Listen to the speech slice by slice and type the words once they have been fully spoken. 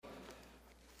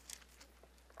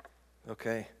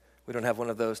Okay, we don't have one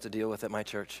of those to deal with at my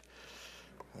church.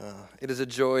 It is a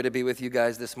joy to be with you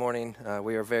guys this morning.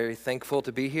 We are very thankful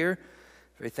to be here,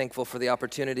 very thankful for the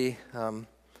opportunity. I'm going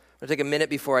to take a minute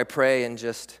before I pray and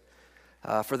just,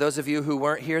 for those of you who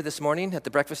weren't here this morning at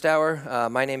the breakfast hour,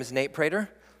 my name is Nate Praytor.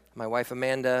 My wife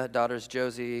Amanda, daughters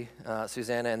Josie,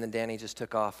 Susanna, and then Danny just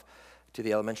took off to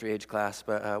the elementary age class.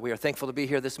 But we are thankful to be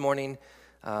here this morning.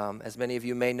 As many of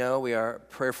you may know, we are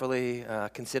prayerfully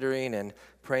considering and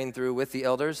praying through with the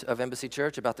elders of Embassy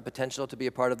Church about the potential to be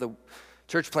a part of the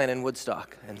church plant in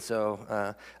Woodstock. And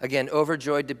so, again,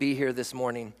 overjoyed to be here this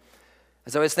morning.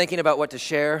 As I was thinking about what to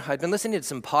share, I'd been listening to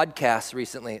some podcasts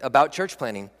recently about church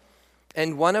planting.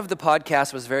 And one of the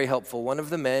podcasts was very helpful. One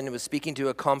of the men was speaking to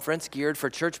a conference geared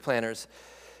for church planters.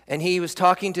 And he was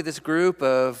talking to this group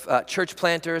of church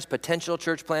planters, potential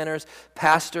church planters,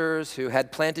 pastors who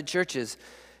had planted churches.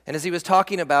 And as he was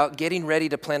talking about getting ready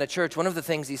to plant a church, one of the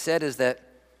things he said is that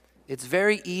it's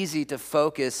very easy to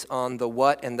focus on the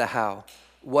what and the how.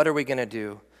 What are we going to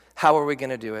do? How are we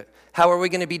going to do it? How are we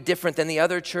going to be different than the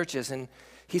other churches? And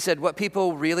he said what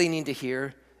people really need to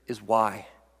hear is why.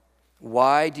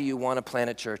 Why do you want to plant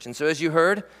a church? And so as you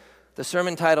heard, the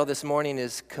sermon title this morning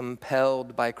is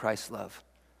Compelled by Christ's Love.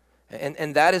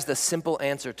 And that is the simple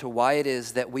answer to why it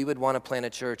is that we would want to plant a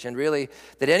church, and really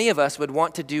that any of us would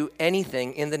want to do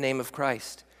anything in the name of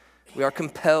Christ. We are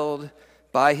compelled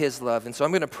by his love. And so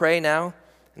I'm going to pray now,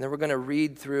 and then we're going to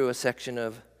read through a section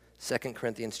of 2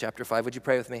 Corinthians chapter 5. Would you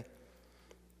pray with me?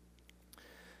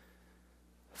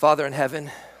 Father in heaven,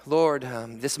 Lord,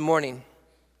 this morning,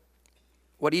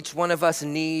 what each one of us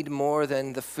need more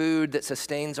than the food that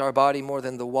sustains our body, more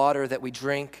than the water that we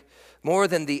drink, more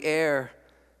than the air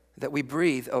that we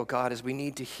breathe, oh God, is we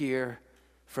need to hear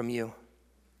from you.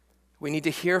 We need to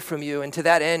hear from you, and to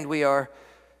that end, we are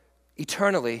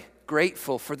eternally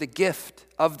grateful for the gift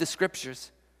of the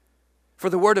Scriptures, for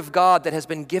the Word of God that has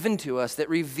been given to us, that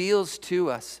reveals to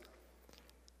us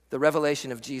the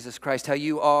revelation of Jesus Christ, how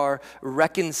you are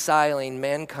reconciling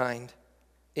mankind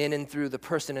in and through the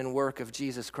person and work of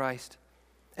Jesus Christ.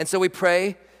 And so we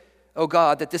pray, oh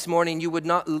God, that this morning you would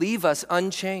not leave us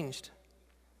unchanged,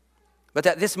 but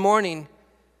that this morning,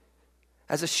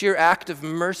 as a sheer act of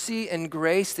mercy and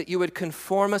grace, that you would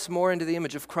conform us more into the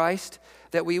image of Christ,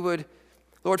 that we would,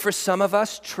 Lord, for some of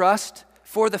us, trust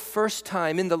for the first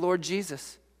time in the Lord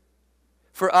Jesus.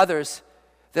 For others,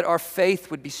 that our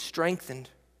faith would be strengthened,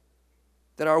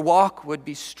 that our walk would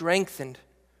be strengthened,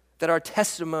 that our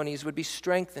testimonies would be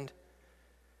strengthened,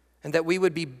 and that we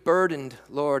would be burdened,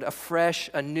 Lord, afresh,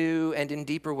 anew, and in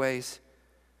deeper ways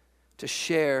to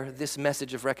share this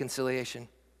message of reconciliation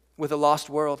with a lost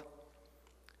world.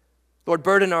 Lord,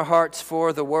 burden our hearts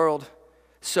for the world.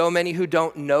 So many who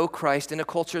don't know Christ in a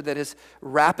culture that is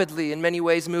rapidly, in many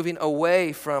ways, moving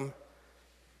away from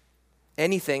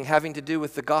anything having to do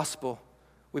with the gospel.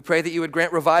 We pray that you would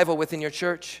grant revival within your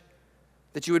church,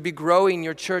 that you would be growing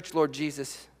your church, Lord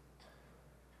Jesus.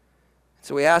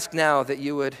 So we ask now that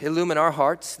you would illumine our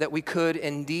hearts, that we could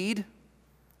indeed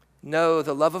know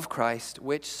the love of Christ,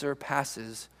 which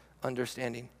surpasses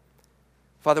understanding.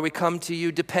 Father, we come to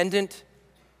you dependent,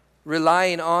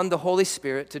 relying on the Holy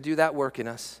Spirit to do that work in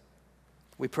us.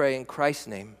 We pray in Christ's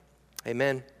name.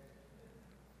 Amen.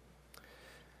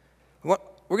 We're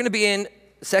going to be in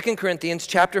 2 Corinthians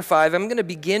chapter 5. I'm going to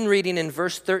begin reading in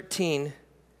verse 13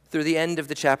 through the end of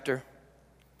the chapter.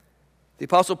 The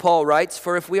Apostle Paul writes,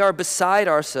 "For if we are beside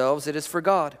ourselves, it is for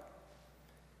God.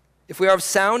 If we are of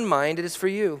sound mind, it is for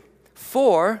you.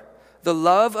 For the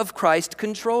love of Christ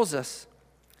controls us,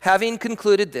 having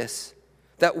concluded this,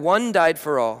 that one died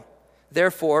for all,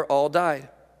 therefore all died.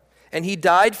 And he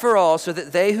died for all, so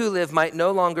that they who live might no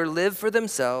longer live for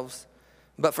themselves,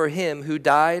 but for him who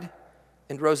died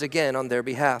and rose again on their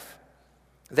behalf.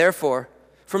 Therefore,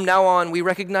 from now on we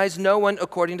recognize no one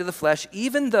according to the flesh,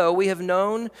 even though we have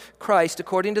known Christ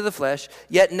according to the flesh,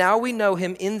 yet now we know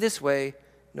him in this way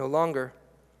no longer.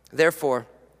 Therefore,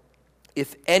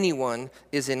 if anyone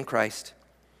is in Christ,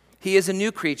 he is a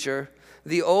new creature.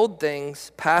 The old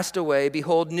things passed away.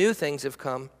 Behold, new things have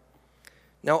come.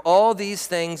 Now all these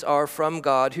things are from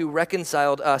God, who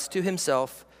reconciled us to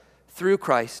himself through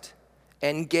Christ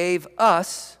and gave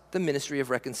us the ministry of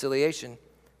reconciliation.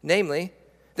 Namely,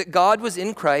 that God was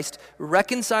in Christ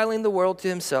reconciling the world to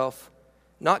himself,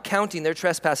 not counting their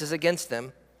trespasses against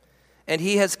them. And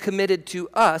he has committed to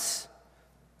us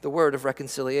the word of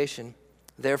reconciliation.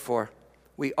 Therefore,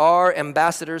 we are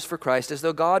ambassadors for Christ, as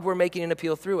though God were making an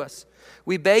appeal through us.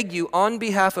 We beg you, on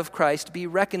behalf of Christ, be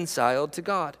reconciled to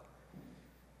God.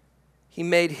 He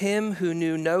made him who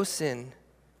knew no sin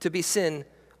to be sin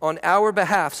on our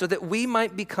behalf, so that we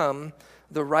might become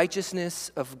the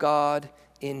righteousness of God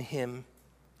in him.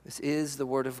 This is the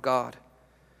word of God.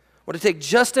 I want to take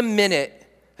just a minute.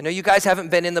 I know you guys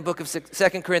haven't been in the book of 2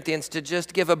 Corinthians, to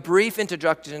just give a brief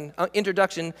introduction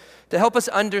to help us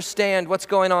understand what's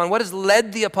going on. What has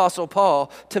led the Apostle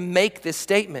Paul to make this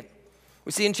statement?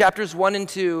 We see in chapters 1 and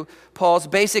 2, Paul's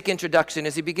basic introduction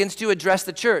as he begins to address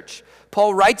the church.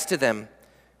 Paul writes to them.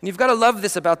 And you've got to love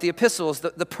this about the epistles,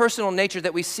 the personal nature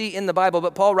that we see in the Bible.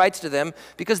 But Paul writes to them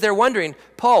because they're wondering,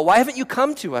 Paul, why haven't you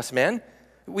come to us, man?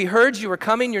 We heard you were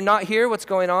coming. You're not here. What's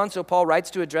going on? So Paul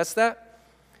writes to address that.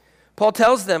 Paul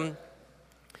tells them,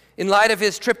 in light of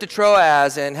his trip to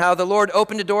Troas and how the Lord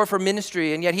opened a door for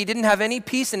ministry, and yet he didn't have any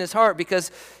peace in his heart because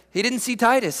he didn't see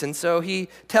Titus. And so he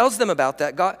tells them about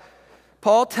that.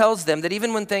 Paul tells them that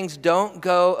even when things don't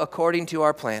go according to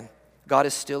our plan, God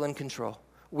is still in control.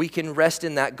 We can rest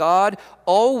in that. God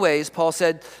always, Paul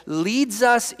said, leads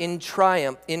us in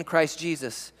triumph in Christ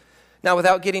Jesus. Now,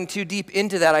 without getting too deep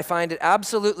into that, I find it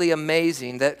absolutely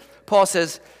amazing that Paul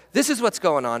says, this is what's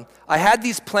going on. I had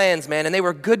these plans, man, and they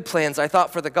were good plans, I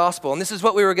thought, for the gospel. And this is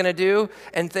what we were going to do,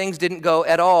 and things didn't go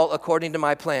at all according to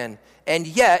my plan. And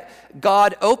yet,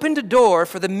 God opened a door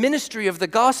for the ministry of the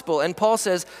gospel. And Paul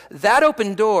says, that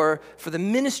open door for the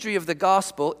ministry of the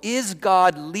gospel is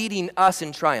God leading us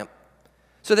in triumph.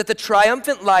 So that the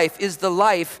triumphant life is the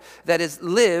life that is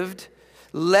lived,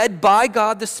 led by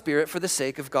God the Spirit for the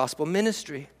sake of gospel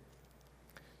ministry.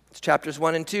 It's chapters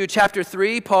 1 and 2. Chapter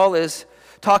 3, Paul is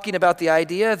talking about the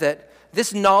idea that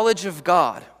this knowledge of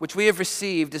God, which we have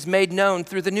received, is made known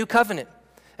through the new covenant.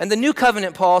 And the new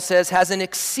covenant, Paul says, has an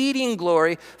exceeding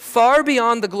glory far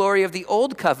beyond the glory of the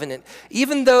old covenant,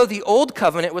 even though the old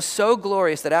covenant was so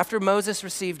glorious that after Moses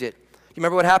received it, you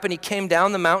remember what happened? He came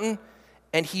down the mountain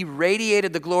and he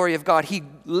radiated the glory of God. He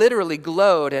literally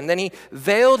glowed, and then he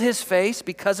veiled his face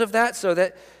because of that so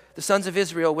that the sons of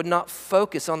Israel would not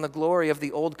focus on the glory of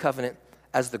the old covenant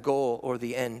as the goal or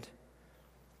the end.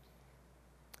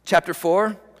 Chapter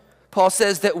 4, Paul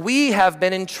says that we have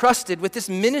been entrusted with this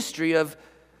ministry of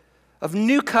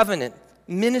new covenant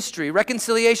ministry,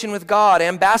 reconciliation with God,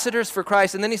 ambassadors for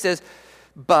Christ. And then he says,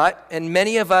 but, and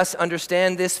many of us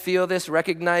understand this, feel this,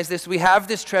 recognize this, we have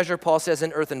this treasure, Paul says,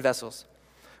 in earthen vessels,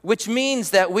 which means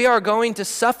that we are going to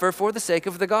suffer for the sake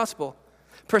of the gospel.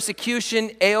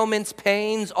 Persecution, ailments,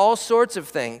 pains, all sorts of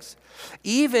things.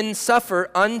 Even suffer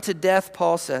unto death,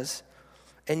 Paul says.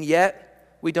 And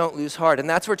yet, we don't lose heart. And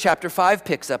that's where chapter 5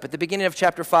 picks up. At the beginning of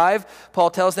chapter 5,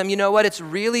 Paul tells them, you know what, it's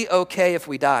really okay if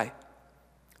we die.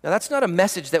 Now, that's not a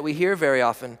message that we hear very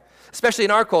often, especially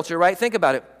in our culture, right? Think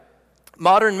about it.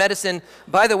 Modern medicine,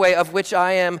 by the way, of which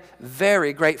I am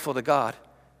very grateful to God.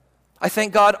 I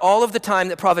thank God all of the time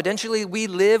that providentially we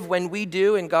live when we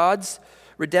do in God's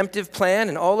redemptive plan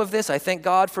and all of this. I thank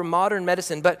God for modern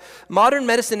medicine. But modern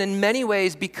medicine in many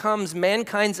ways becomes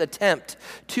mankind's attempt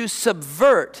to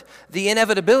subvert the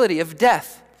inevitability of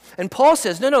death. And Paul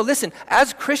says, no, listen,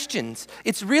 as Christians,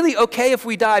 it's really okay if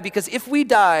we die, because if we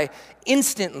die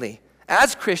instantly,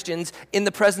 as Christians, in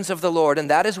the presence of the Lord, and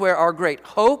that is where our great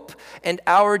hope and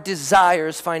our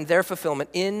desires find their fulfillment,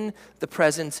 in the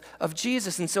presence of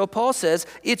Jesus. And so Paul says,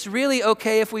 it's really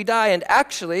okay if we die. And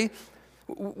actually,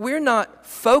 we're not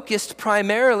focused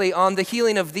primarily on the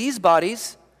healing of these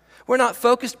bodies. We're not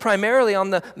focused primarily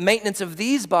on the maintenance of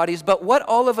these bodies, but what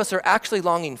all of us are actually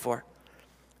longing for.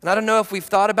 And I don't know if we've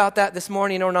thought about that this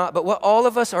morning or not, but what all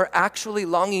of us are actually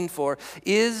longing for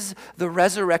is the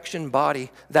resurrection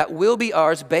body that will be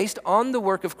ours based on the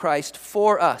work of Christ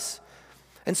for us.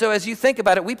 And so as you think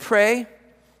about it, we pray,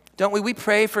 don't we? We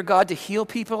pray for God to heal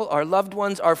people, our loved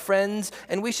ones, our friends,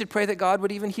 and we should pray that God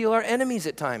would even heal our enemies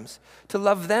at times, to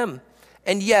love them.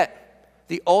 And yet,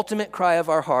 the ultimate cry of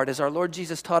our heart, as our Lord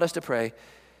Jesus taught us to pray,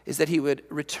 is that he would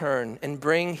return and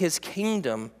bring his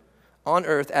kingdom on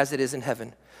earth as it is in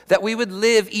heaven. That we would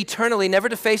live eternally, never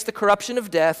to face the corruption of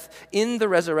death in the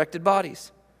resurrected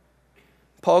bodies.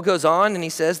 Paul goes on and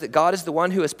he says that God is the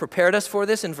one who has prepared us for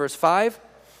this in verse 5.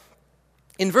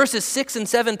 In verses 6 and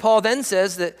 7, Paul then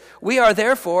says that we are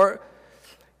therefore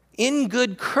in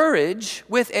good courage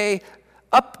with a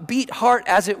upbeat heart,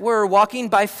 as it were, walking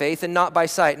by faith and not by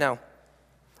sight. Now,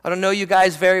 I don't know you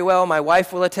guys very well. My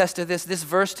wife will attest to this. This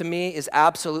verse to me is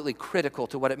absolutely critical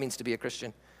to what it means to be a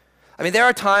Christian. I mean, there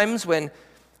are times when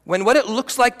what it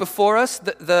looks like before us,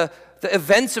 the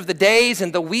events of the days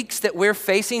and the weeks that we're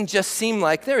facing just seem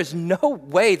like there is no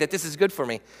way that this is good for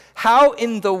me. How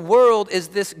in the world is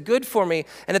this good for me?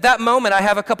 And at that moment, I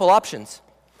have a couple options.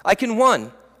 I can,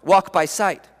 one, walk by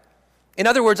sight. In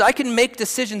other words, I can make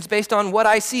decisions based on what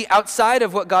I see outside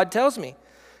of what God tells me.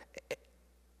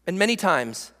 And many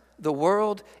times, the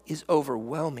world is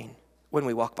overwhelming when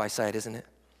we walk by sight, isn't it?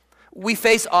 We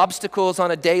face obstacles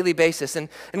on a daily basis. And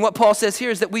what Paul says here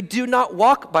is that we do not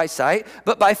walk by sight,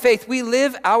 but by faith. We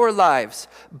live our lives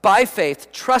by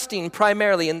faith, trusting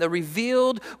primarily in the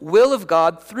revealed will of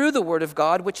God through the Word of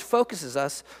God, which focuses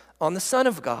us on the Son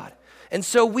of God. And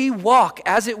so we walk,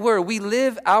 as it were, we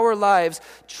live our lives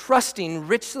trusting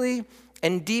richly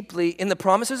and deeply in the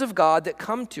promises of God that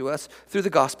come to us through the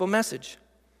gospel message.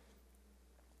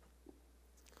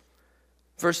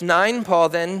 Verse 9, Paul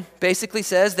then basically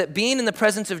says that being in the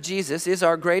presence of Jesus is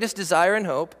our greatest desire and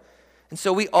hope, and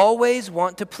so we always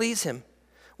want to please him,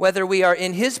 whether we are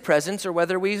in his presence or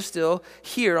whether we are still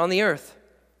here on the earth.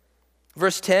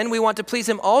 Verse 10, we want to please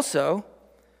him also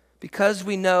because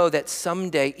we know that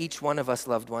someday each one of us,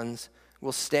 loved ones,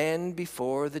 will stand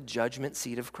before the judgment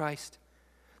seat of Christ.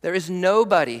 There is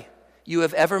nobody you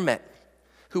have ever met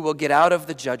who will get out of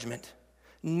the judgment.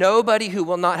 Nobody who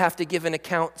will not have to give an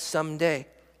account someday.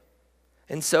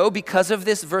 And so, because of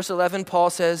this, verse 11, Paul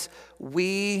says,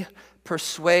 we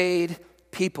persuade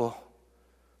people.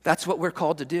 That's what we're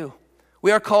called to do.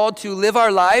 We are called to live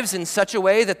our lives in such a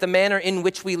way that the manner in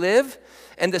which we live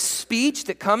and the speech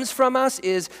that comes from us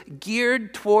is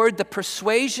geared toward the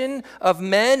persuasion of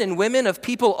men and women, of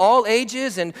people all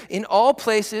ages and in all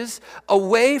places,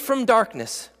 away from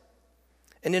darkness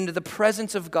and into the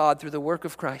presence of God through the work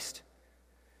of Christ.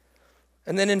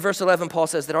 And then in verse 11, Paul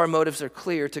says that our motives are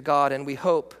clear to God, and we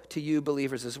hope to you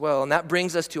believers as well. And that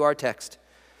brings us to our text.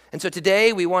 And so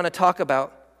today we want to talk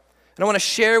about, and I want to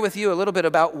share with you a little bit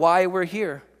about why we're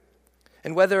here,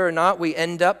 and whether or not we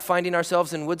end up finding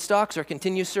ourselves in Woodstocks or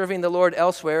continue serving the Lord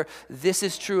elsewhere. This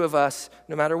is true of us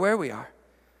no matter where we are.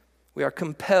 We are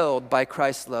compelled by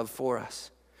Christ's love for us.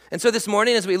 And so this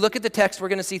morning, as we look at the text, we're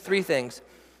going to see three things.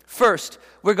 First,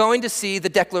 we're going to see the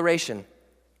declaration.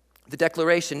 The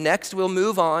declaration. Next, we'll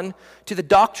move on to the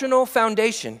doctrinal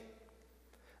foundation.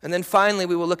 And then finally,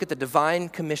 we will look at the divine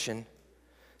commission.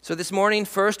 So this morning,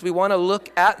 first, we want to look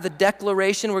at the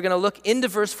declaration. We're going to look into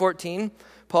verse 14.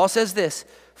 Paul says this,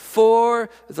 for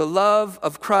the love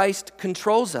of Christ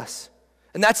controls us.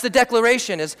 And that's the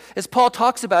declaration as Paul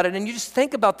talks about it. And you just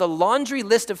think about the laundry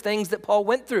list of things that Paul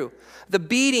went through. The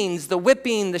beatings, the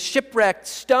whipping, the shipwrecked,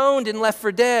 stoned and left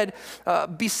for dead.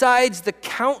 Besides the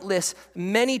countless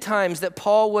many times that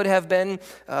Paul would have been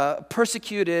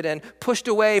persecuted and pushed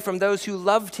away from those who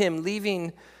loved him,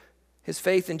 leaving his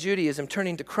faith in Judaism,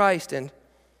 turning to Christ. And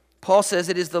Paul says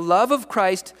it is the love of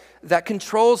Christ that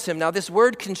controls him. Now this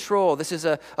word control, this is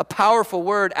a powerful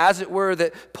word, as it were,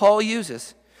 that Paul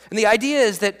uses. And the idea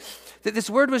is that this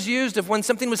word was used of when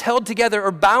something was held together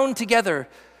or bound together,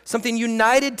 something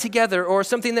united together, or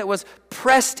something that was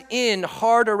pressed in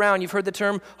hard around. You've heard the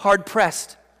term hard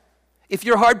pressed. If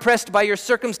you're hard pressed by your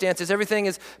circumstances, everything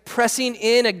is pressing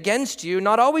in against you,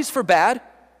 not always for bad,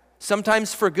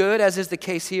 sometimes for good, as is the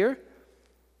case here.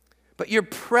 But you're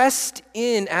pressed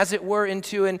in, as it were,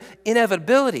 into an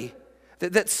inevitability,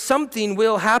 that something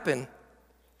will happen.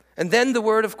 And then the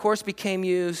word, of course, became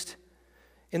used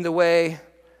in the way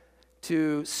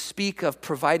to speak of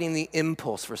providing the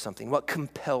impulse for something, what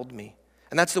compelled me.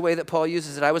 And that's the way that Paul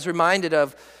uses it. I was reminded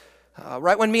of,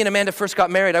 right when me and Amanda first got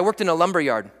married, I worked in a lumber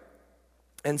yard.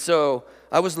 And so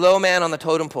I was low man on the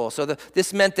totem pole. So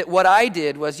this meant that what I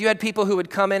did was you had people who would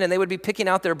come in and they would be picking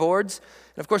out their boards.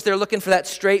 And of course, they're looking for that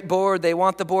straight board. They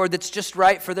want the board that's just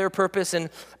right for their purpose. And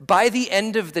by the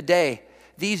end of the day,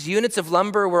 these units of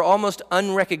lumber were almost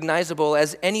unrecognizable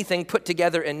as anything put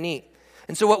together and neat.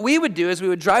 And so what we would do is we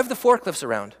would drive the forklifts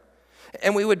around,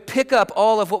 and we would pick up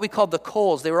all of what we called the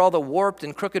coals. They were all the warped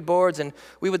and crooked boards, and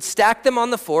we would stack them on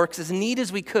the forks as neat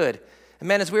as we could. And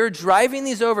man, as we were driving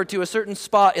these over to a certain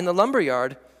spot in the lumber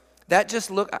yard, it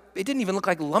didn't even look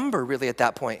like lumber really at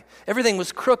that point. Everything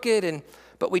was crooked,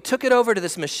 but we took it over to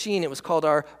this machine. It was called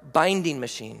our binding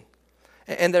machine.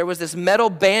 And there was this metal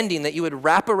banding that you would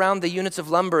wrap around the units of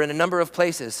lumber in a number of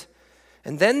places.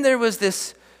 And then there was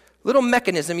this little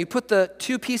mechanism. You put the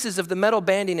two pieces of the metal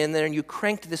banding in there and you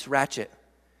cranked this ratchet.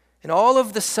 And all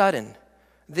of the sudden,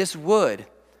 this wood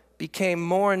became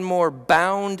more and more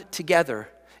bound together.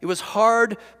 It was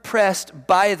hard pressed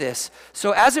by this.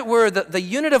 So as it were, the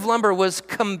unit of lumber was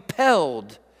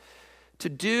compelled to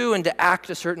do and to act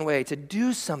a certain way, to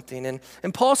do something.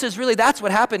 And Paul says really that's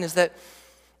what happened, is that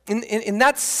in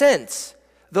that sense,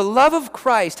 the love of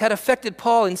Christ had affected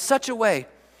Paul in such a way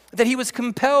that he was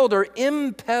compelled or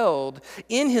impelled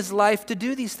in his life to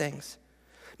do these things.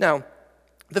 Now,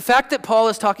 the fact that Paul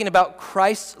is talking about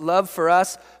Christ's love for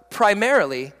us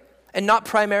primarily and not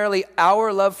primarily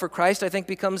our love for Christ, I think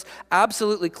becomes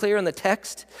absolutely clear in the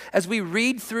text. As we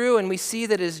read through and we see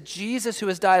that it is Jesus who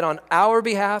has died on our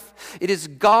behalf, it is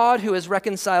God who has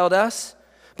reconciled us.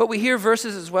 But we hear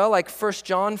verses as well like 1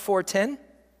 John 4:10,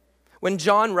 when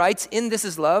John writes, "In this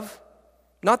is love,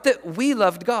 not that we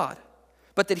loved God,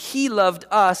 but that he loved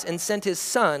us and sent his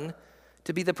Son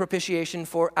to be the propitiation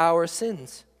for our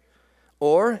sins."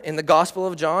 Or in the Gospel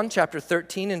of John, chapter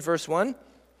 13 and verse 1,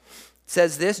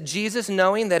 says this, "Jesus,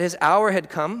 knowing that his hour had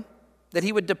come, that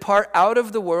he would depart out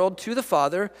of the world to the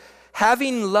Father,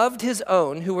 having loved his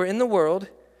own who were in the world,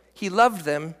 he loved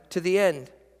them to the end."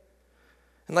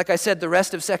 And like I said, the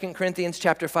rest of 2 Corinthians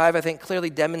chapter 5, I think, clearly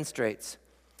demonstrates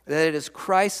that it is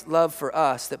Christ's love for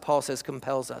us that Paul says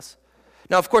compels us.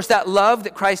 Now, of course, that love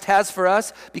that Christ has for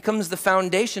us becomes the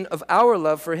foundation of our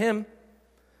love for him.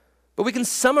 But we can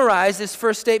summarize this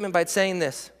first statement by saying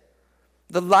this: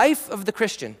 the life of the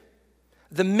Christian,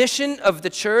 the mission of the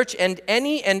church, and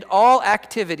any and all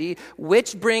activity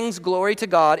which brings glory to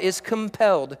God is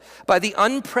compelled by the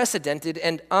unprecedented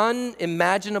and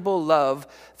unimaginable love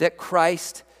that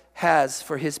Christ has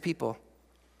for his people.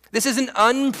 This is an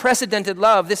unprecedented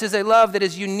love. This is a love that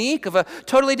is unique, of a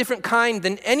totally different kind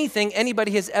than anything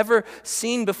anybody has ever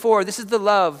seen before. This is the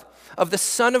love of the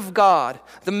Son of God,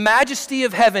 the majesty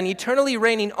of heaven, eternally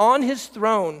reigning on his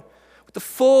throne, the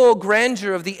full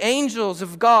grandeur of the angels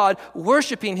of God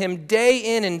worshiping him day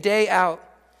in and day out,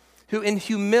 who in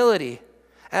humility,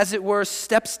 as it were,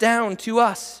 steps down to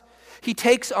us. He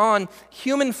takes on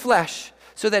human flesh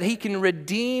so that he can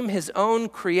redeem his own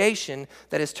creation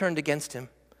that has turned against him.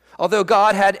 Although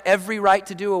God had every right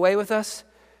to do away with us,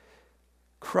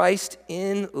 Christ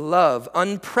in love,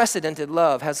 unprecedented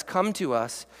love, has come to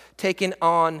us, taken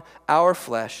on our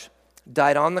flesh,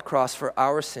 died on the cross for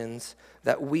our sins,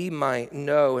 that we might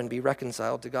know and be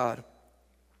reconciled to God.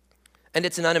 And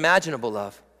it's an unimaginable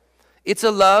love. It's a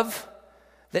love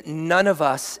that none of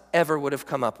us ever would have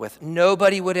come up with.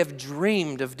 Nobody would have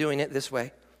dreamed of doing it this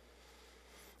way.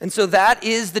 And so that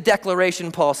is the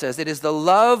declaration Paul says. It is the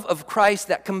love of Christ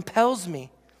that compels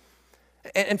me.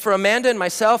 And for Amanda and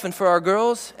myself and for our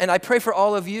girls, and I pray for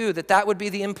all of you that that would be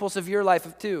the impulse of your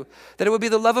life too, that it would be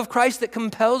the love of Christ that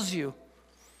compels you.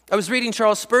 I was reading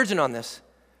Charles Spurgeon on this.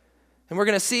 And we're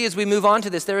going to see as we move on to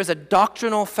this, there is a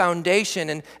doctrinal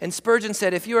foundation. And Spurgeon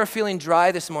said, if you are feeling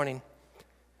dry this morning,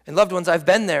 and loved ones, I've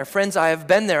been there. Friends, I have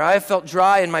been there. I have felt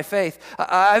dry in my faith.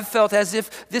 I've felt as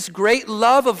if this great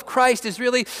love of Christ is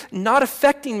really not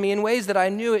affecting me in ways that I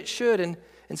knew it should. And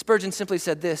Spurgeon simply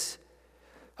said this.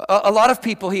 A lot of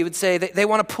people, he would say, they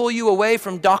want to pull you away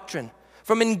from doctrine,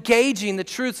 from engaging the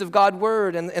truths of God's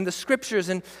word and the scriptures.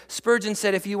 And Spurgeon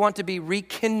said, if you want to be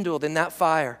rekindled in that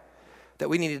fire, that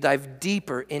we need to dive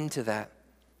deeper into that.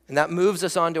 And that moves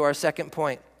us on to our second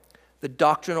point, the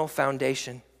doctrinal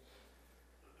foundation.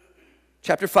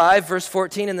 Chapter 5, verse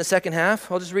 14 in the second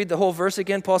half. I'll just read the whole verse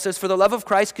again. Paul says, for the love of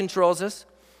Christ controls us.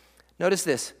 Notice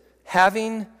this,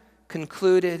 having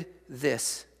concluded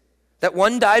this, that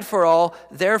one died for all,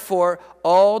 therefore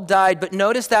all died. But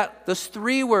notice that those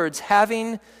three words,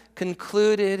 having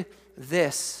concluded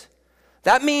this.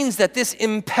 That means that this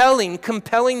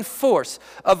compelling force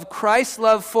of Christ's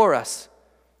love for us,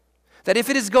 that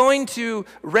if it is going to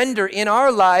render in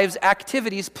our lives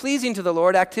activities pleasing to the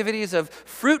Lord, activities of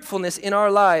fruitfulness in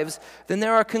our lives, then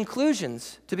there are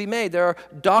conclusions to be made. There are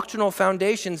doctrinal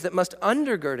foundations that must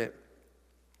undergird it.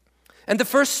 And the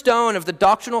first stone of the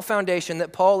doctrinal foundation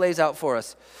that Paul lays out for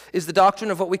us is the doctrine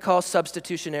of what we call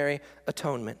substitutionary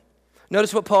atonement.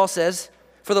 Notice what Paul says,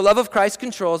 for the love of Christ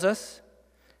controls us,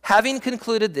 having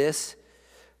concluded this,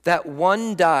 that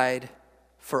one died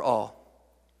for all.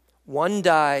 One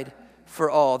died for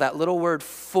all. That little word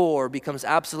for becomes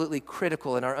absolutely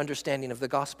critical in our understanding of the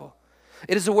gospel.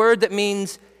 It is a word that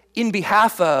means in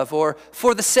behalf of, or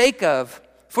for the sake of,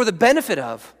 for the benefit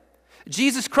of.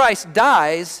 Jesus Christ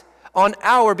dies on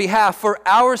our behalf, for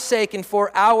our sake and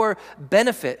for our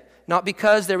benefit, not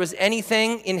because there was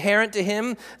anything inherent to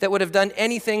him that would have done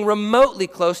anything remotely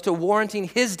close to warranting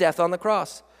his death on the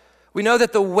cross. We know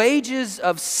that the wages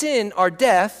of sin are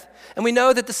death, and we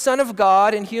know that the Son of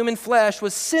God in human flesh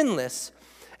was sinless,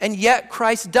 and yet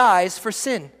Christ dies for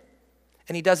sin,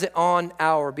 and he does it on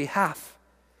our behalf.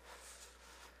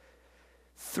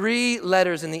 3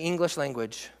 letters in the English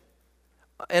language,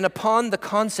 and upon the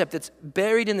concept that's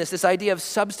buried in this idea of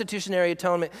substitutionary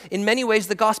atonement, in many ways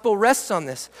the gospel rests on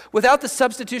this. Without the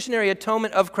substitutionary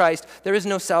atonement of Christ, there is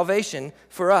no salvation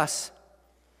for us.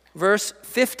 Verse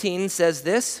 15 says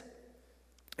this,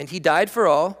 and he died for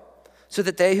all, so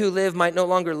that they who live might no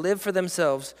longer live for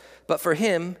themselves, but for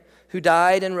him who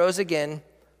died and rose again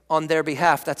on their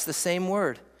behalf. That's the same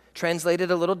word.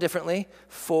 translated a little differently,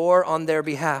 for on their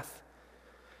behalf.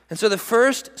 And so the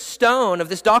first stone of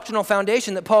this doctrinal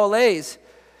foundation that Paul lays,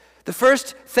 the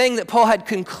first thing that Paul had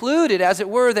concluded, as it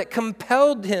were, that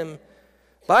compelled him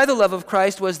by the love of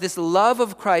Christ, was this love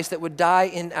of Christ that would die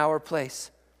in our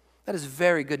place. That is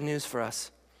very good news for us.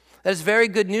 That is very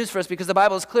good news for us because the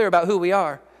Bible is clear about who we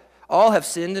are. All have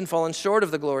sinned and fallen short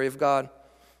of the glory of God.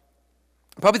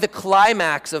 Probably the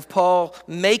climax of Paul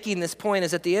making this point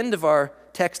is at the end of our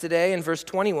text today in verse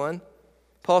 21.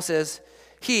 Paul says,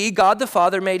 He, God the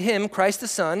Father, made him, Christ the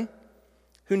Son,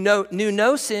 who knew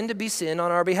no sin to be sin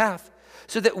on our behalf,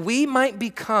 so that we might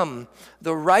become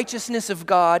the righteousness of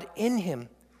God in him.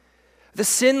 The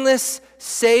sinless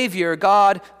Savior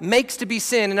God makes to be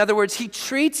sin. In other words, he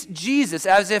treats Jesus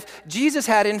as if Jesus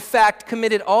had in fact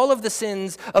committed all of the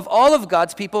sins of all of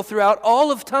God's people throughout all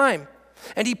of time.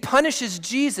 And he punishes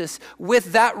Jesus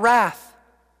with that wrath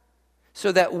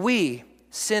so that we,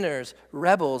 sinners,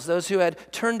 rebels, those who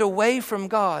had turned away from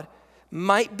God,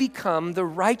 might become the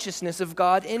righteousness of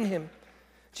God in him.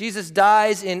 Jesus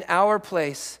dies in our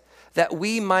place that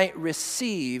we might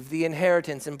receive the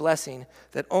inheritance and blessing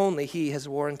that only he has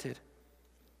warranted.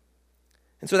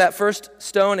 And so that first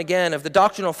stone, again, of the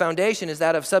doctrinal foundation is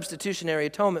that of substitutionary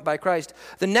atonement by Christ.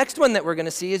 The next one that we're going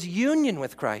to see is union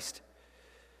with Christ.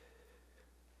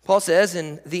 Paul says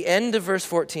in the end of verse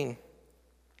 14,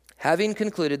 having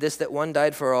concluded this, that one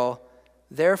died for all,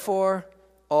 therefore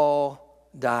all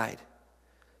died.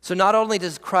 So not only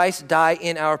does Christ die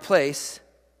in our place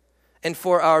and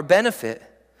for our benefit,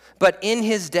 but in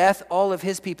his death, all of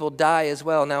his people die as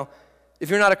well. Now,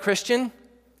 if you're not a Christian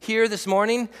here this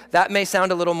morning, that may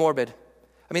sound a little morbid.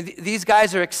 I mean, these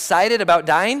guys are excited about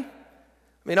dying.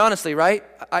 I mean, honestly, right?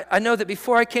 I know that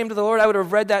before I came to the Lord, I would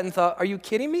have read that and thought, are you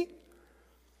kidding me?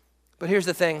 But here's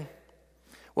the thing.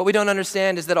 What we don't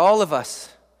understand is that all of us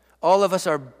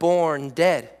are born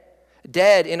dead.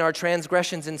 Dead in our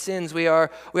transgressions and sins. We are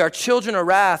children of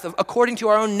wrath according to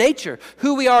our own nature,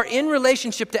 who we are in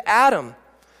relationship to Adam,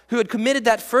 who had committed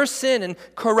that first sin and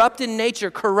corrupt in nature,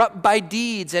 corrupt by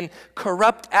deeds, and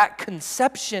corrupt at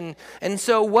conception. And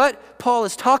so what Paul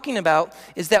is talking about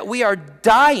is that we are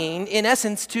dying, in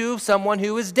essence, to someone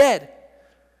who is dead,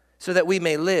 so that we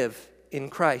may live in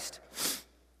Christ.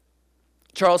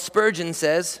 Charles Spurgeon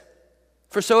says,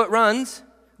 for so it runs,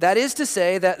 that is to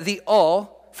say that the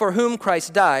all for whom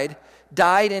Christ died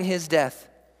in his death.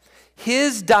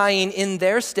 His dying in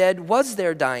their stead was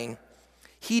their dying.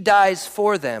 He dies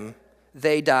for them,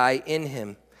 they die in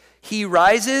him. He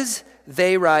rises,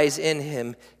 they rise in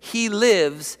him. He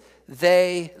lives,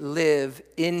 they live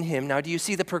in him. Now, do you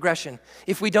see the progression?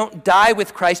 If we don't die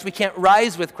with Christ, we can't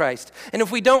rise with Christ. And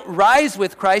if we don't rise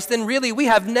with Christ, then really we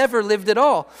have never lived at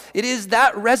all. It is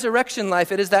that resurrection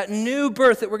life, it is that new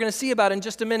birth that we're going to see about in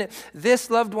just a minute.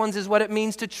 This, loved ones, is what it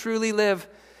means to truly live.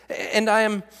 And I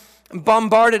am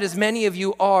bombarded, as many of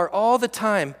you are, all the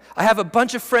time. I have a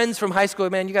bunch of friends from high school.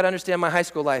 Man, you got to understand my high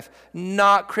school life.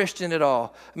 Not Christian at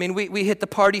all. I mean, we hit the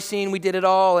party scene, we did it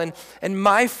all. And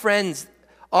my friends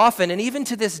often, and even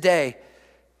to this day,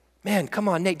 man, come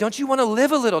on, Nate, don't you want to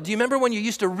live a little? Do you remember when you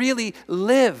used to really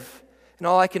live? And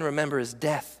all I can remember is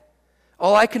death.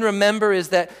 All I can remember is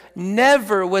that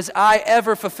never was I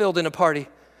ever fulfilled in a party.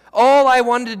 All I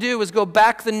wanted to do was go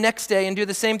back the next day and do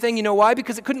the same thing. You know why?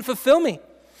 Because it couldn't fulfill me.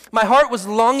 My heart was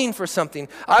longing for something.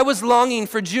 I was longing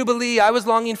for jubilee. I was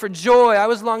longing for joy. I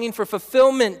was longing for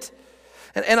fulfillment.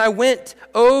 And I went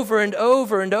over and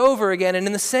over and over again. And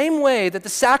in the same way that the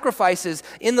sacrifices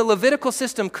in the Levitical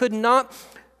system could not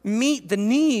meet the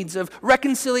needs of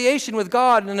reconciliation with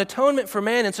God and an atonement for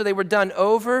man, and so they were done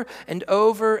over and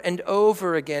over and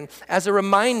over again as a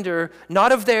reminder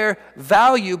not of their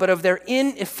value but of their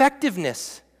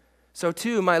ineffectiveness. So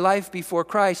too, my life before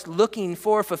Christ, looking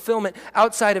for fulfillment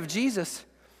outside of Jesus.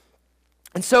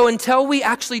 And so until we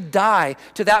actually die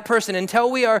to that person,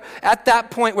 until we are at that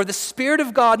point where the Spirit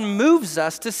of God moves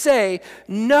us to say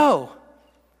no.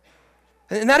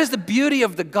 And that is the beauty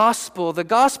of the gospel. The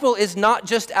gospel is not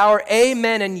just our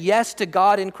amen and yes to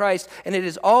God in Christ, and it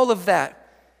is all of that.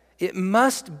 It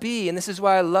must be, and this is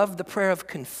why I love the prayer of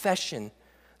confession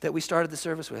that we started the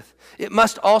service with. It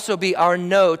must also be our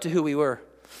no to who we were.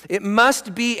 It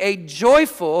must be a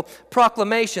joyful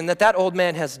proclamation that that old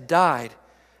man has died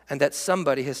and that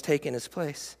somebody has taken his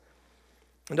place.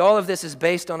 And all of this is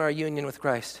based on our union with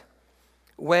Christ.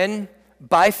 When,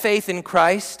 by faith in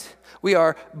Christ, we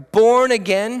are born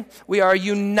again, we are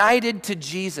united to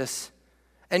Jesus,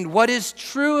 and what is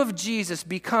true of Jesus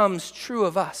becomes true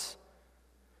of us.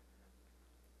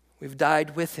 We've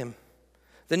died with him.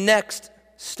 The next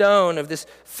stone of this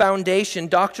foundation,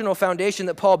 doctrinal foundation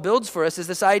that Paul builds for us is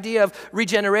this idea of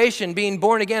regeneration, being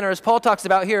born again, or as Paul talks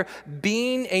about here,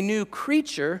 being a new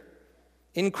creature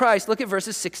in Christ. Look at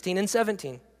verses 16 and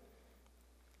 17.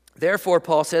 Therefore,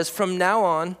 Paul says, from now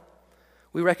on,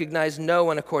 we recognize no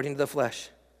one according to the flesh.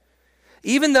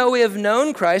 Even though we have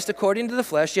known Christ according to the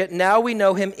flesh, yet now we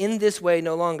know him in this way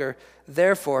no longer.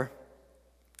 Therefore,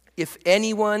 if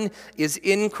anyone is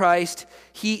in Christ,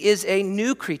 he is a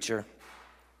new creature.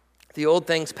 The old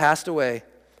things passed away.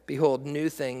 Behold, new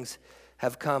things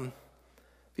have come. Have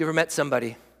you ever met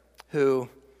somebody who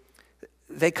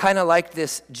they kind of liked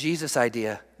this Jesus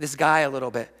idea, this guy a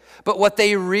little bit, but what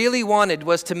they really wanted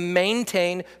was to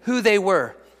maintain who they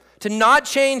were, to not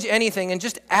change anything and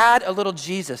just add a little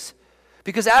Jesus?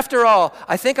 Because after all,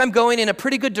 I think I'm going in a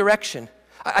pretty good direction.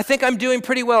 I think I'm doing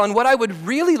pretty well. And what I would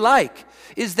really like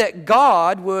is that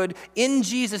God would, in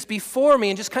Jesus, be for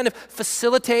me and just kind of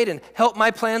facilitate and help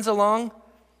my plans along.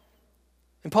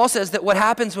 And Paul says that what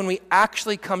happens when we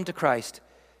actually come to Christ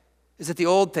is that the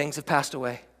old things have passed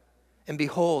away. And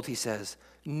behold, he says,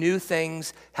 new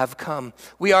things have come.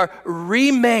 We are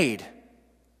remade,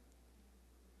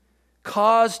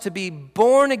 caused to be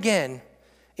born again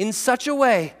in such a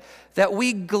way that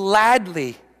we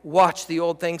gladly watch the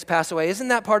old things pass away. Isn't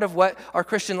that part of what our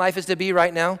Christian life is to be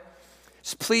right now?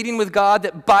 Just pleading with God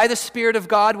that by the Spirit of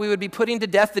God we would be putting to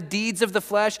death the deeds of the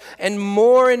flesh, and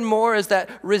more as that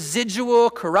residual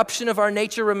corruption of our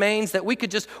nature remains, that we could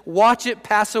just watch it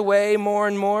pass away more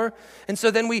and more. And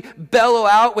so then we bellow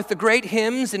out with the great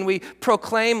hymns and we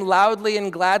proclaim loudly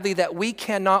and gladly that we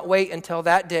cannot wait until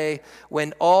that day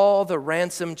when all the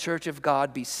ransomed church of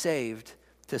God be saved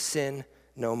to sin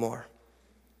no more.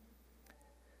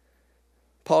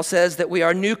 Paul says that we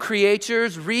are new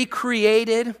creatures,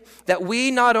 recreated, that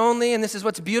we not only, and this is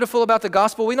what's beautiful about the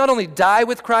gospel, we not only die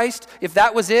with Christ. If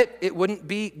that was it, it wouldn't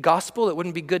be gospel, it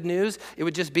wouldn't be good news, it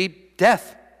would just be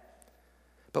death.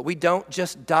 But we don't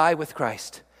just die with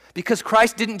Christ, because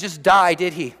Christ didn't just die,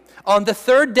 did he? On the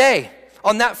third day,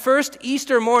 on that first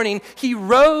Easter morning, he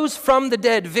rose from the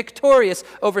dead, victorious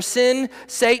over sin,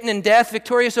 Satan, and death,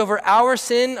 victorious over our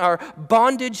sin, our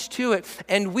bondage to it.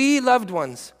 And we, loved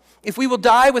ones, if we will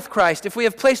die with Christ, if we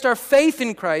have placed our faith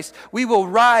in Christ, we will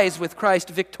rise with Christ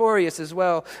victorious as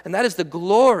well. And that is the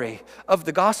glory of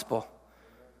the gospel.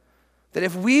 That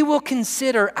if we will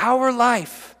consider our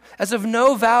life as of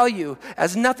no value,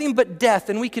 as nothing but death,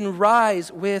 then we can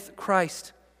rise with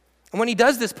Christ. And when he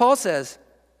does this, Paul says,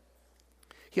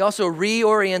 he also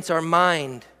reorients our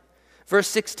mind. Verse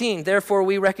 16, therefore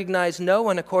we recognize no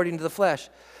one according to the flesh.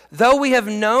 Though we have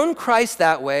known Christ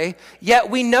that way, yet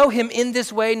we know him in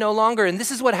this way no longer. And this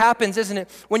is what happens, isn't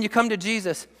it, when you come to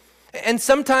Jesus? And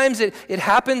sometimes it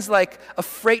happens like a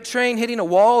freight train hitting a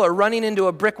wall or running into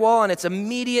a brick wall, and it's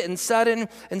immediate and sudden.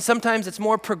 And sometimes it's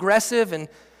more progressive. And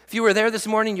if you were there this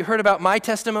morning, you heard about my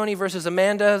testimony versus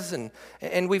Amanda's,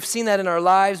 and we've seen that in our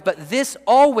lives. But this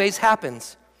always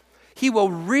happens. He will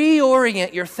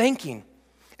reorient your thinking.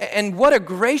 And what a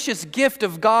gracious gift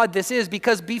of God this is,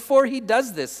 because before he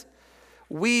does this,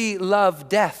 we love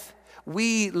death.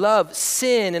 We love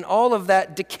sin and all of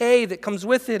that decay that comes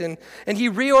with it. And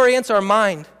he reorients our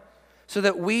mind so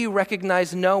that we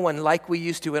recognize no one like we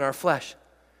used to in our flesh.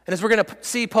 And as we're going to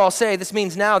see Paul say, this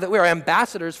means now that we are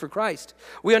ambassadors for Christ.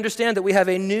 We understand that we have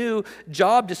a new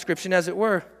job description, as it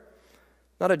were.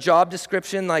 Not a job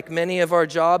description like many of our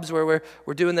jobs where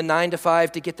we're doing the 9 to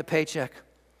 5 to get the paycheck.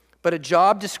 But a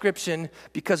job description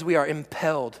because we are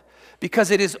impelled.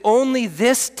 Because it is only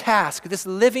this task, this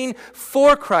living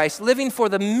for Christ, living for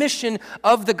the mission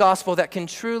of the gospel that can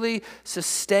truly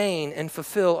sustain and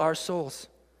fulfill our souls.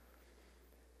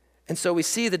 And so we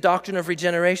see the doctrine of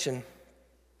regeneration.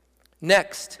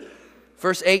 Next,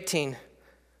 verse 18.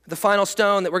 The final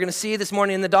stone that we're going to see this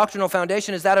morning in the doctrinal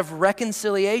foundation is that of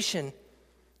reconciliation.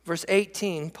 Verse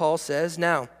 18, Paul says,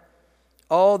 now,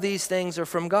 all these things are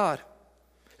from God,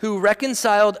 who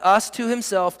reconciled us to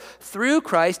himself through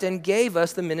Christ and gave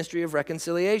us the ministry of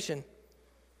reconciliation.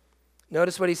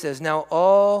 Notice what he says. Now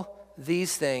all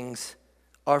these things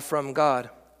are from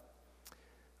God.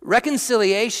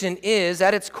 Reconciliation is,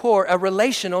 at its core, a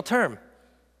relational term.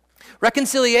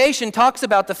 Reconciliation talks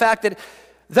about the fact that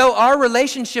though our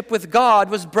relationship with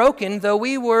God was broken, though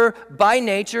we were by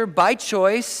nature, by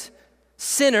choice,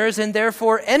 sinners and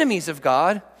therefore enemies of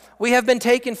God, we have been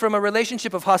taken from a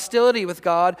relationship of hostility with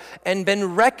God and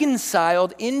been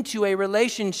reconciled into a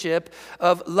relationship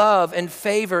of love and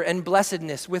favor and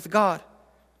blessedness with God.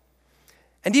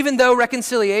 And even though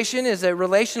reconciliation is a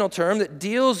relational term that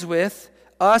deals with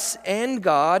us and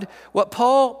God, what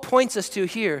Paul points us to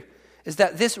here is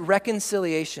that this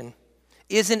reconciliation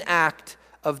is an act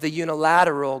of the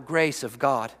unilateral grace of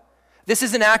God. This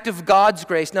is an act of God's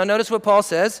grace. Now notice what Paul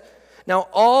says. Now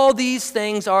all these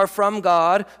things are from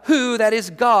God, who, that is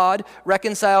God,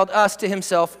 reconciled us to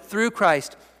himself through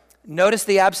Christ. Notice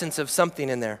the absence of something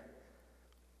in there.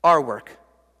 Our work.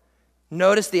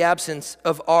 Notice the absence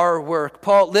of our work.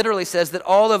 Paul literally says that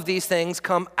all of these things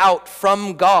come out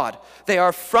from God. They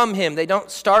are from him. They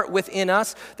don't start within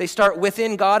us. They start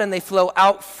within God and they flow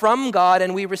out from God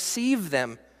and we receive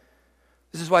them.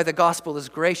 This is why the gospel is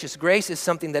gracious. Grace is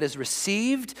something that is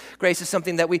received. Grace is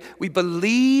something that we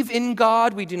believe in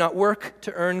God. We do not work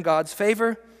to earn God's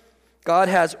favor. God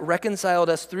has reconciled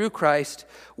us through Christ.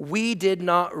 We did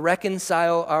not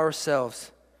reconcile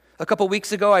ourselves. A couple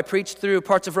weeks ago, I preached through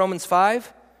parts of Romans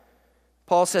 5.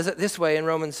 Paul says it this way in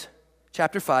Romans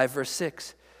chapter 5, verse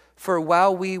 6. For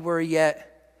while we were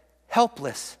yet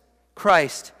helpless,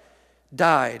 Christ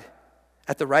died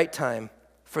at the right time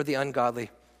for the ungodly.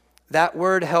 That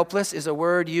word helpless is a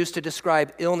word used to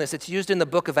describe illness. It's used in the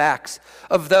book of Acts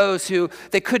of those who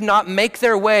they could not make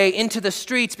their way into the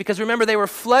streets because remember they were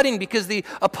flooding because the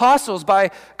apostles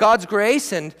by God's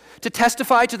grace and to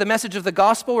testify to the message of the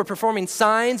gospel were performing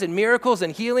signs and miracles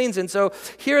and healings. And so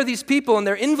here are these people and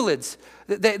they're invalids.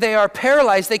 They are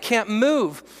paralyzed. They can't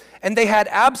move. And they had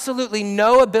absolutely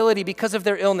no ability because of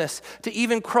their illness to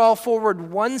even crawl forward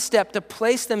one step to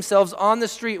place themselves on the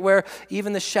street where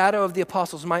even the shadow of the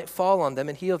apostles might fall on them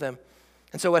and heal them.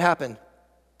 And so what happened?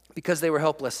 Because they were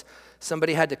helpless,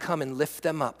 somebody had to come and lift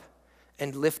them up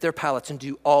and lift their pallets and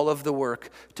do all of the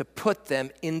work to put them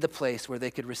in the place where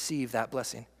they could receive that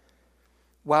blessing.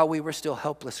 While we were still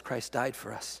helpless, Christ died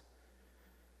for us.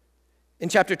 In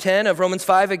chapter 10 of Romans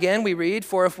 5 again, we read,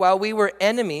 for if while we were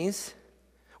enemies,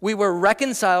 we were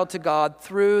reconciled to God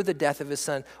through the death of his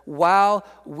son. While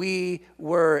we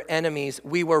were enemies,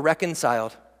 we were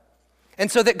reconciled. And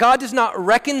so that God does not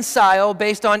reconcile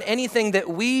based on anything that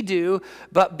we do,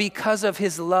 but because of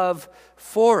his love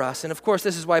for us. And of course,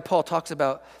 this is why Paul talks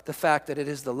about the fact that it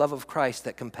is the love of Christ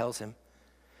that compels him.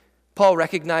 Paul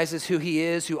recognizes who he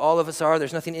is, who all of us are.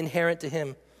 There's nothing inherent to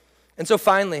him. And so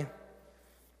finally,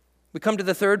 we come to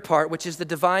the third part, which is the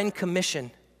divine commission.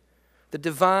 The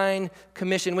divine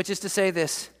commission, which is to say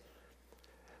this: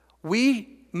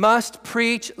 we must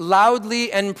preach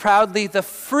loudly and proudly the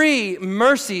free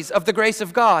mercies of the grace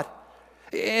of God.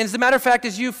 And as a matter of fact,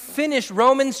 as you finish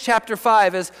Romans chapter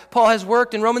 5, as Paul has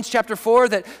worked in Romans chapter 4,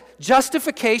 that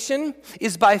justification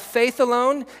is by faith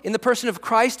alone, in the person of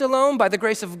Christ alone, by the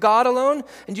grace of God alone,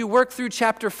 and you work through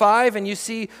chapter 5 and you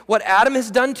see what Adam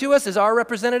has done to us as our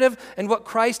representative and what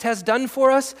Christ has done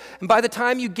for us. And by the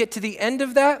time you get to the end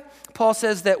of that, Paul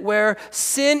says that where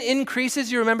sin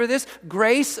increases, you remember this,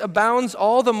 grace abounds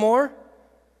all the more.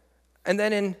 And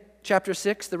then in chapter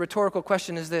 6, the rhetorical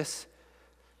question is this: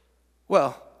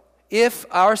 well, if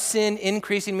our sin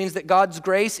increasing means that God's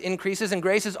grace increases, and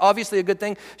grace is obviously a good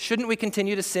thing, shouldn't we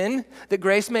continue to sin that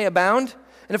grace may abound?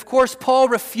 And of course, Paul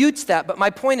refutes that, but my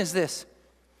point is this: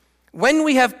 when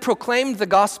we have proclaimed the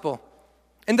gospel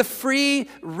and the free,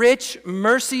 rich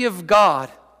mercy of God,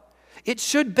 it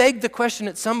should beg the question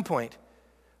at some point,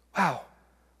 wow, well,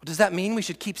 does that mean we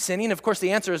should keep sinning? Of course,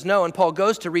 the answer is no, and Paul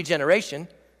goes to regeneration.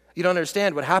 You don't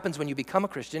understand what happens when you become a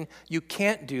Christian. You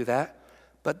can't do that,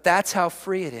 but that's how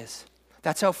free it is.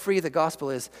 That's how free the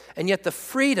gospel is. And yet the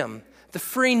freedom, the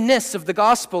freeness of the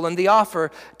gospel and the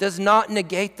offer does not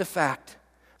negate the fact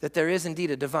that there is indeed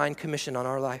a divine commission on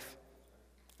our life.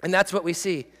 And that's what we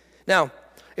see. Now,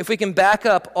 if we can back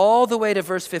up all the way to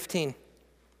verse 15,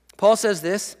 Paul says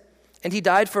this: and he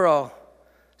died for all,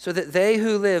 so that they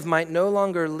who live might no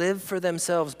longer live for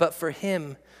themselves, but for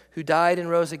him who died and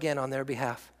rose again on their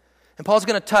behalf. And Paul's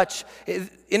going to touch,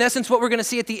 in essence, what we're going to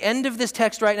see at the end of this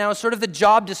text right now is sort of the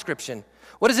job description.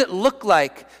 What does it look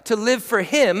like to live for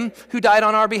him who died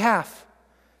on our behalf?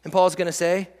 And Paul's going to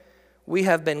say, we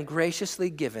have been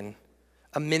graciously given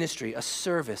a ministry, a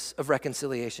service of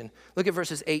reconciliation. Look at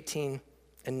verses 18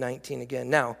 and 19 again.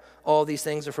 Now, all these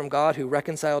things are from God who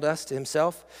reconciled us to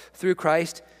himself through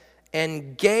Christ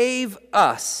and gave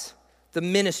us the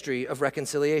ministry of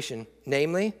reconciliation,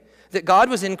 namely, that God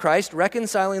was in Christ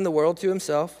reconciling the world to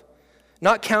himself,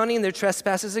 not counting their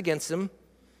trespasses against them,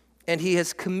 and he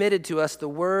has committed to us the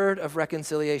word of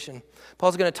reconciliation.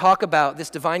 Paul's going to talk about this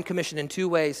divine commission in two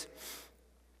ways.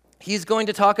 He's going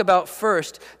to talk about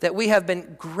first that we have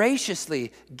been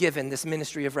graciously given this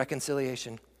ministry of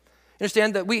reconciliation.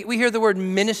 Understand that we hear the word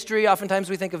ministry. Oftentimes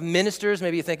we think of ministers.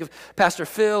 Maybe you think of Pastor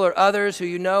Phil or others who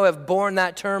you know have borne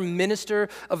that term, minister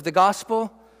of the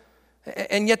gospel.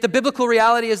 And yet the biblical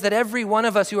reality is that every one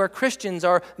of us who are Christians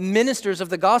are ministers of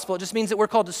the gospel. It just means that we're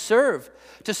called to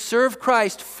serve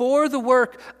Christ for the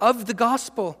work of the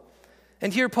gospel.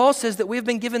 And here Paul says that we have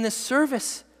been given this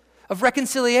service of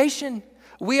reconciliation.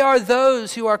 We are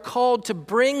those who are called to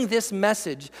bring this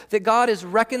message that God is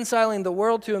reconciling the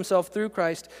world to himself through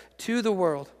Christ to the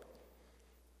world.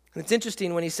 And it's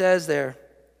interesting when he says there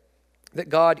that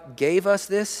God gave us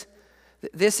this.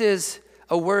 This is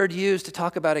a word used to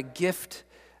talk about a gift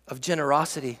of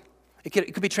generosity. It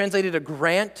could be translated a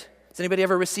grant. Has anybody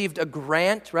ever received a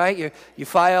grant, right? You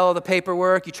file the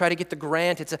paperwork, you try to get the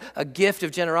grant. It's a gift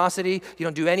of generosity. You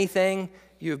don't do anything.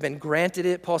 You have been granted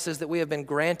it. Paul says that we have been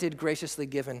granted, graciously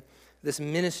given, this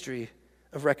ministry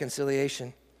of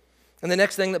reconciliation. And the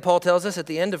next thing that Paul tells us at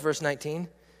the end of verse 19,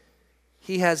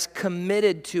 he has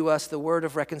committed to us the word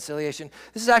of reconciliation.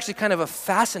 This is actually kind of a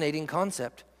fascinating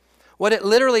concept. What it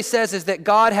literally says is that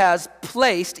God has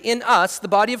placed in us, the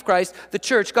body of Christ, the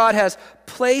church, God has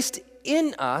placed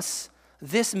in us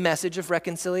this message of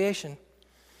reconciliation.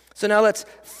 So now let's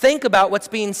think about what's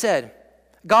being said.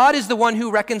 God is the one who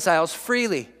reconciles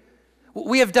freely.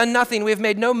 We have done nothing. We have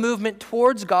made no movement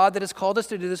towards God that has called us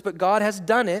to do this, but God has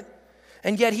done it,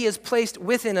 and yet he has placed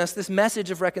within us this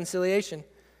message of reconciliation.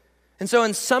 And so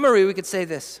in summary, we could say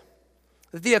this,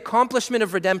 that the accomplishment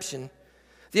of redemption,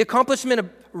 the accomplishment of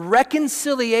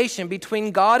reconciliation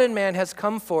between God and man has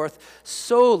come forth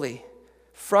solely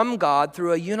from God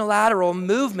through a unilateral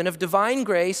movement of divine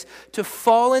grace to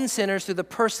fallen sinners through the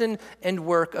person and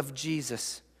work of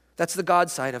Jesus. That's the God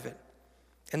side of it.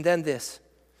 And then this.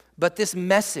 But this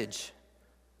message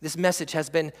has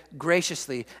been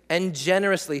graciously and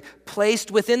generously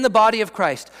placed within the body of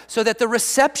Christ so that the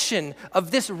reception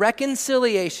of this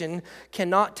reconciliation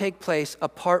cannot take place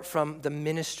apart from the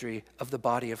ministry of the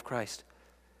body of Christ.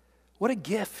 What a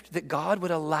gift that God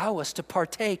would allow us to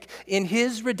partake in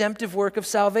his redemptive work of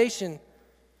salvation.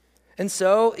 And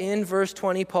so in verse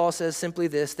 20, Paul says simply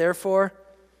this, therefore,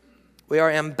 we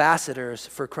are ambassadors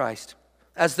for Christ.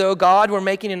 As though God were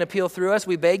making an appeal through us,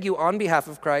 we beg you on behalf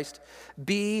of Christ,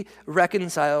 be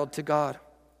reconciled to God.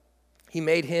 He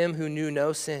made him who knew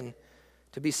no sin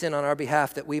to be sin on our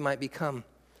behalf that we might become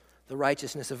the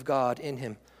righteousness of God in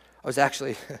him. I was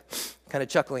actually kind of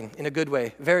chuckling in a good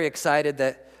way, very excited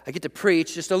that I get to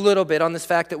preach just a little bit on this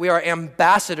fact that we are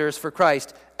ambassadors for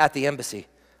Christ at the embassy.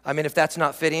 I mean, if that's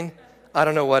not fitting, I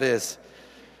don't know what is.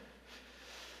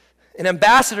 An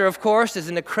ambassador, of course, is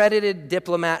an accredited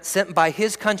diplomat sent by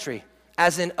his country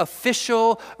as an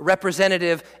official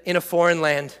representative in a foreign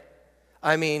land.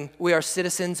 I mean, we are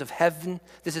citizens of heaven.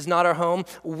 This is not our home.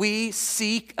 We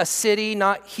seek a city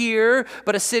not here,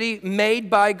 but a city made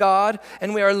by God,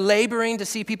 and we are laboring to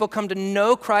see people come to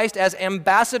know Christ as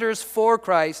ambassadors for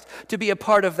Christ, to be a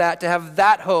part of that, to have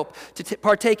that hope, to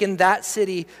partake in that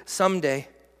city someday.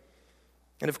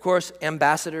 And of course,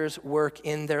 ambassadors work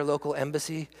in their local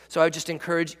embassy. So I would just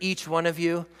encourage each one of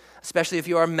you, especially if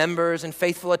you are members and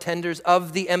faithful attenders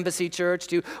of the Embassy Church,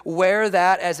 to wear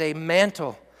that as a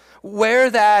mantle. Wear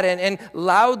that and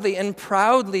loudly and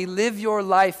proudly live your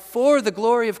life for the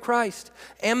glory of Christ.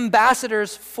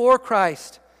 Ambassadors for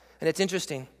Christ. And it's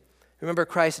interesting. Remember,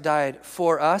 Christ died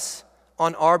for us,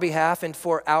 on our behalf, and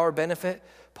for our benefit.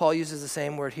 Paul uses the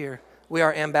same word here. We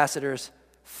are ambassadors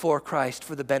for Christ,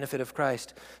 for the benefit of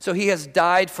Christ. So he has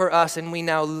died for us, and we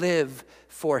now live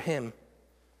for him.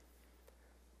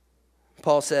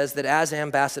 Paul says that as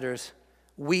ambassadors,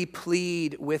 we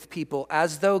plead with people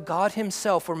as though God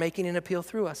himself were making an appeal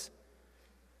through us.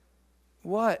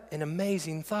 What an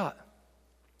amazing thought.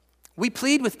 We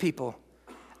plead with people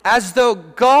as though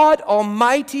God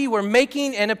Almighty were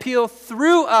making an appeal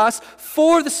through us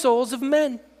for the souls of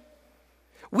men.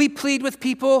 We plead with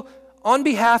people on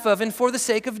behalf of and for the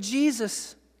sake of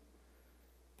Jesus.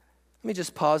 Let me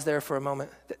just pause there for a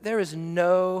moment. There is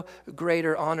no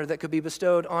greater honor that could be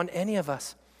bestowed on any of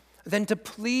us than to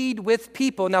plead with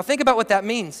people. Now think about what that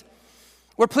means.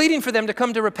 We're pleading for them to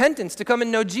come to repentance, to come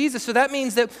and know Jesus. So that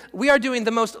means that we are doing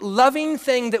the most loving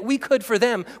thing that we could for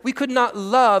them. We could not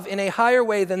love in a higher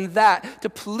way than that, to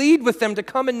plead with them to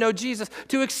come and know Jesus,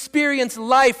 to experience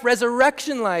life,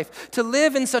 resurrection life, to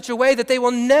live in such a way that they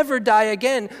will never die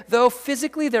again. Though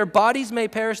physically their bodies may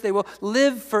perish, they will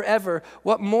live forever.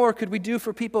 What more could we do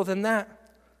for people than that?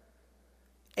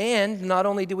 And not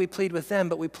only do we plead with them,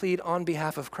 but we plead on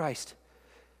behalf of Christ.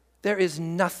 There is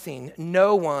nothing,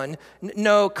 no one,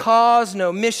 no cause,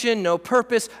 no mission, no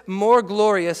purpose more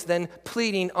glorious than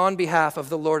pleading on behalf of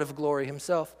the Lord of glory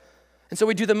himself. And so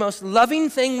we do the most loving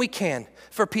thing we can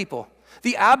for people.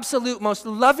 the absolute most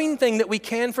loving thing that we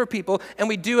can for people, and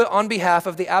we do it on behalf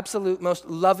of the absolute most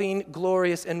loving,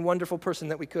 glorious, and wonderful person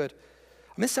that we could.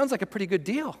 I mean, this sounds like a pretty good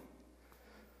deal.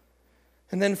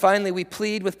 And then finally, we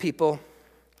plead with people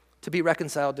to be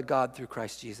reconciled to God through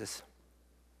Christ Jesus.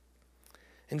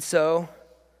 And so,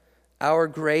 our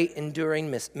great enduring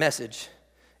message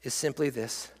is simply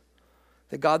this: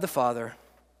 that God the Father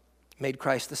made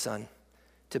Christ the Son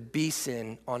to be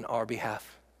sin on our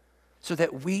behalf, so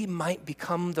that we might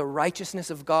become the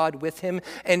righteousness of God with him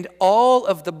and all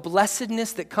of the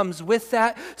blessedness that comes with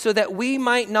that, so that we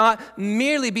might not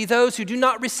merely be those who do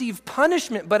not receive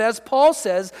punishment, but as Paul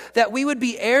says, that we would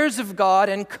be heirs of God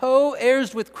and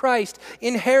co-heirs with Christ,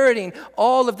 inheriting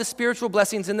all of the spiritual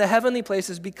blessings in the heavenly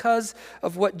places because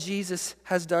of what Jesus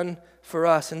has done for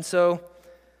us. And so,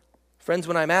 friends,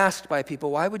 when I'm asked by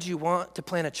people, why would you want to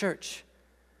plant a church?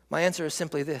 My answer is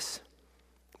simply this: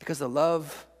 because the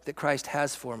love that Christ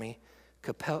has for me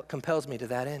compels me to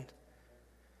that end.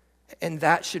 And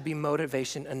that should be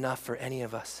motivation enough for any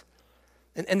of us.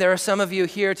 And there are some of you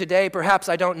here today, perhaps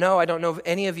I don't know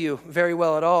any of you very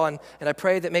well at all, and I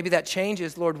pray that maybe that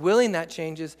changes, Lord willing that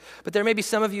changes, but there may be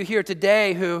some of you here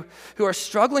today who are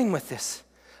struggling with this.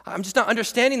 I'm just not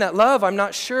understanding that love. I'm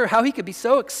not sure how he could be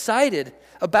so excited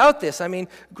about this. I mean,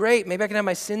 great, maybe I can have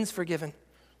my sins forgiven.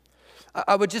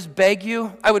 I would just beg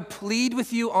you, I would plead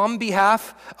with you on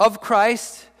behalf of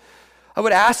Christ. I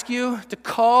would ask you to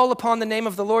call upon the name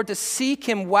of the Lord, to seek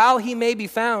him while he may be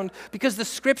found, because the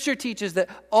scripture teaches that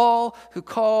all who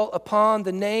call upon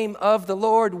the name of the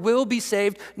Lord will be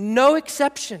saved, no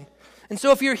exception. And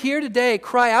so if you're here today,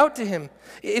 cry out to him.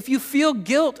 If you feel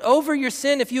guilt over your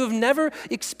sin, if you have never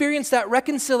experienced that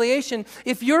reconciliation,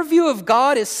 if your view of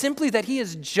God is simply that he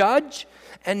is judge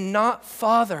and not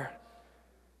father,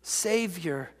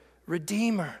 Savior,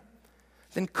 Redeemer,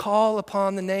 then call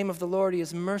upon the name of the Lord. He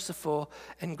is merciful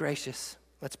and gracious.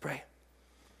 Let's pray.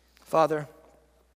 Father,